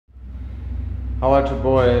Holla at your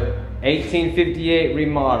boy. 1858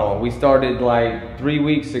 remodel. We started like 3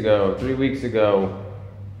 weeks ago.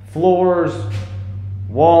 Floors,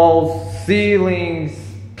 walls, ceilings,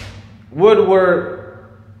 woodwork,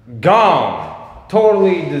 gone.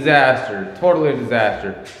 Totally disaster. Totally a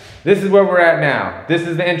disaster. This is where we're at now. This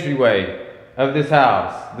is the entryway of this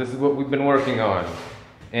house. This is what we've been working on.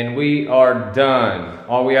 And we are done.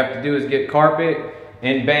 All we have to do is get carpet,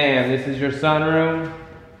 and bam, this is your sunroom.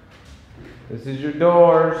 This is your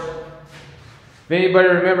doors. If anybody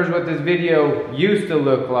remembers what this video used to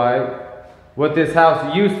look like, what this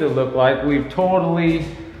house used to look like, we've totally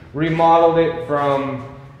remodeled it from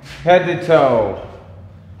head to toe.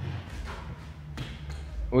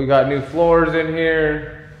 We got new floors in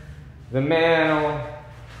here, the mantle.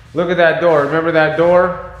 Look at that door. Remember that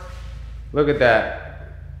door? Look at that.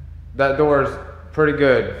 That door is pretty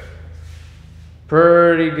good.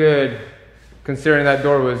 Pretty good, considering that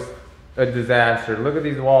door was a disaster. Look at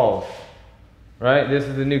these walls, right? This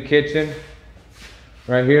is the new kitchen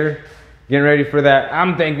right here. Getting ready for that.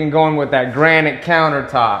 I'm thinking going with that granite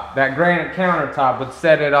countertop. That granite countertop would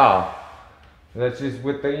set it off. That's just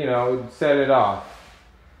with the, would set it off.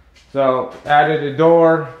 So added a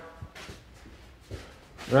door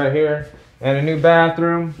right here and a new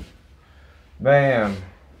bathroom. Bam.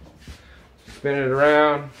 Spin it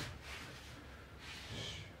around.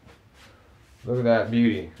 Look at that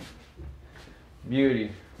beauty.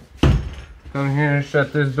 Beauty. Come here and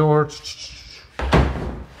shut this door.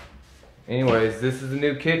 Anyways, this is the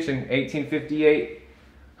new kitchen. 1858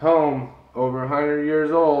 home, over 100 years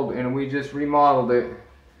old, and we just remodeled it.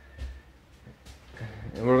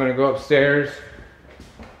 And we're gonna go upstairs.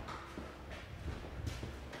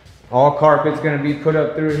 All carpet's gonna be put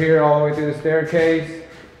up through here, all the way through the staircase.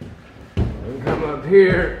 We come up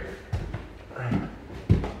here.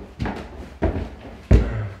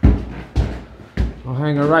 I'll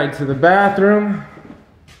hang it right to the bathroom.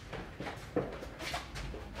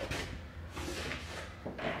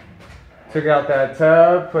 Took out that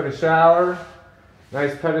tub, put a shower,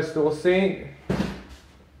 nice pedestal sink.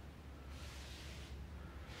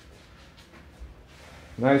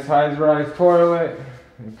 Nice high-rise toilet.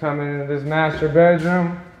 And coming into this master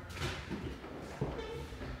bedroom.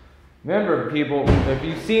 Remember, people, if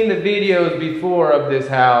you've seen the videos before of this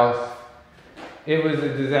house, it was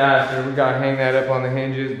a disaster. We got to hang that up on the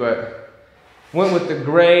hinges, but went with the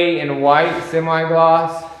gray and white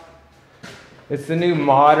semi-gloss. It's the new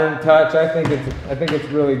modern touch. I think it's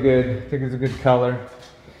really good. I think it's a good color.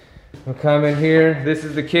 We'll come in here. This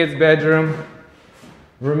is the kids' bedroom.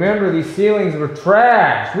 Remember, these ceilings were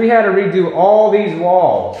trash. We had to redo all these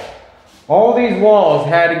walls. All these walls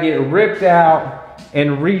had to get ripped out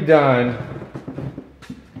and redone.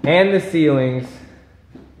 And the ceilings.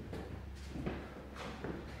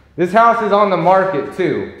 This house is on the market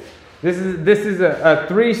too. This is a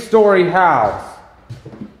 3-story house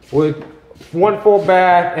with 1 full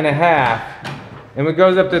bath and a half. And it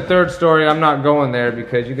goes up to 3rd story. I'm not going there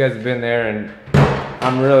because you guys have been there, and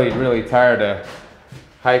I'm really, really tired of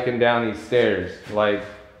hiking down these stairs. Like,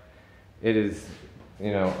 it is,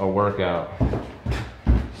 a workout.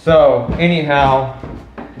 So anyhow,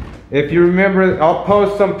 if you remember, I'll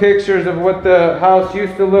post some pictures of what the house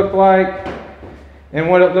used to look like and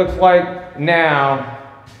what it looks like now.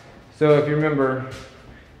 So if you remember,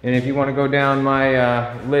 and if you want to go down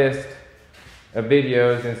my list of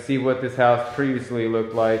videos and see what this house previously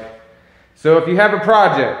looked like. So if you have a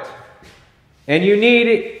project and you need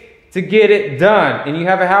it to get it done, and you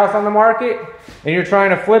have a house on the market and you're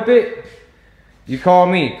trying to flip it, you call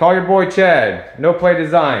me. Call your boy Chad. No Play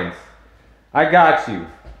Designs. I got you.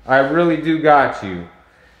 I really do got you.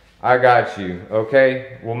 I got you.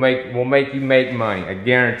 Okay? We'll make you make money. I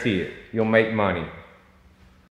guarantee it. You'll make money.